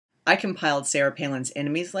I compiled Sarah Palin's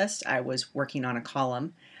enemies list. I was working on a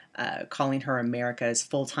column calling her America's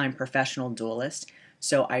full-time professional duelist.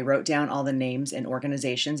 So I wrote down all the names and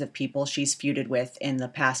organizations of people she's feuded with in the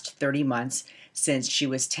past 30 months since she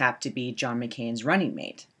was tapped to be John McCain's running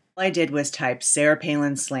mate. All I did was type Sarah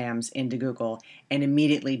Palin slams into Google, and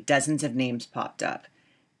immediately dozens of names popped up.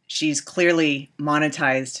 She's clearly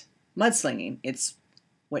monetized mudslinging. It's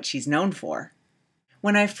what she's known for.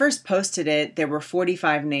 When I first posted it, there were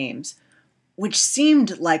 45 names, which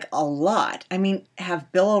seemed like a lot. I mean,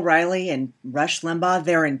 have Bill O'Reilly and Rush Limbaugh,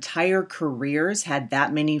 their entire careers, had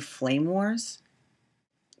that many flame wars?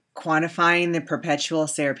 Quantifying the perpetual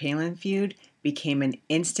Sarah Palin feud became an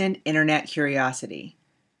instant internet curiosity.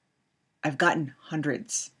 I've gotten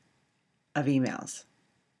hundreds of emails.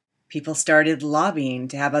 People started lobbying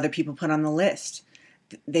to have other people put on the list.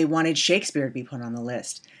 They wanted Shakespeare to be put on the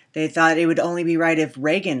list. They thought it would only be right if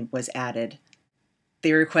Reagan was added.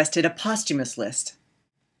 They requested a posthumous list,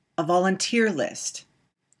 a volunteer list,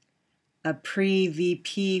 a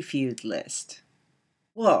pre-VP feud list.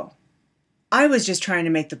 Whoa. I was just trying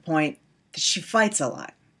to make the point that she fights a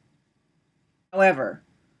lot. However,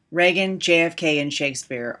 Reagan, JFK, and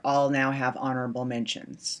Shakespeare all now have honorable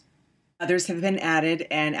mentions. Others have been added,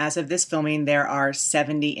 and as of this filming, there are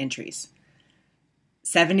 70 entries.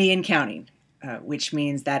 70 and counting, which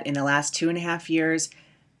means that in the last 2.5 years,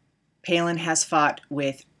 Palin has fought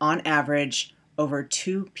with, on average, over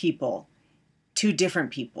 2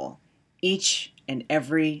 different people, each and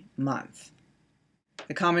every month.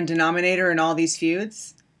 The common denominator in all these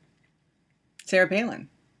feuds? Sarah Palin.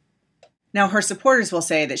 Now, her supporters will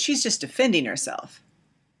say that she's just defending herself.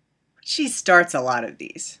 She starts a lot of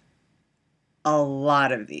these. A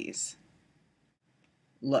lot of these.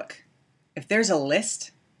 Look, if there's a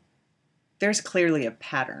list, there's clearly a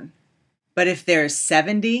pattern. But if there's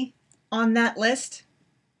 70 on that list,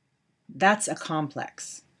 that's a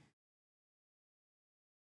complex.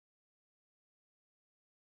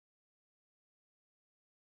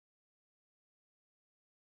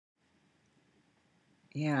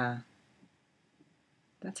 Yeah,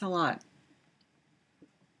 that's a lot.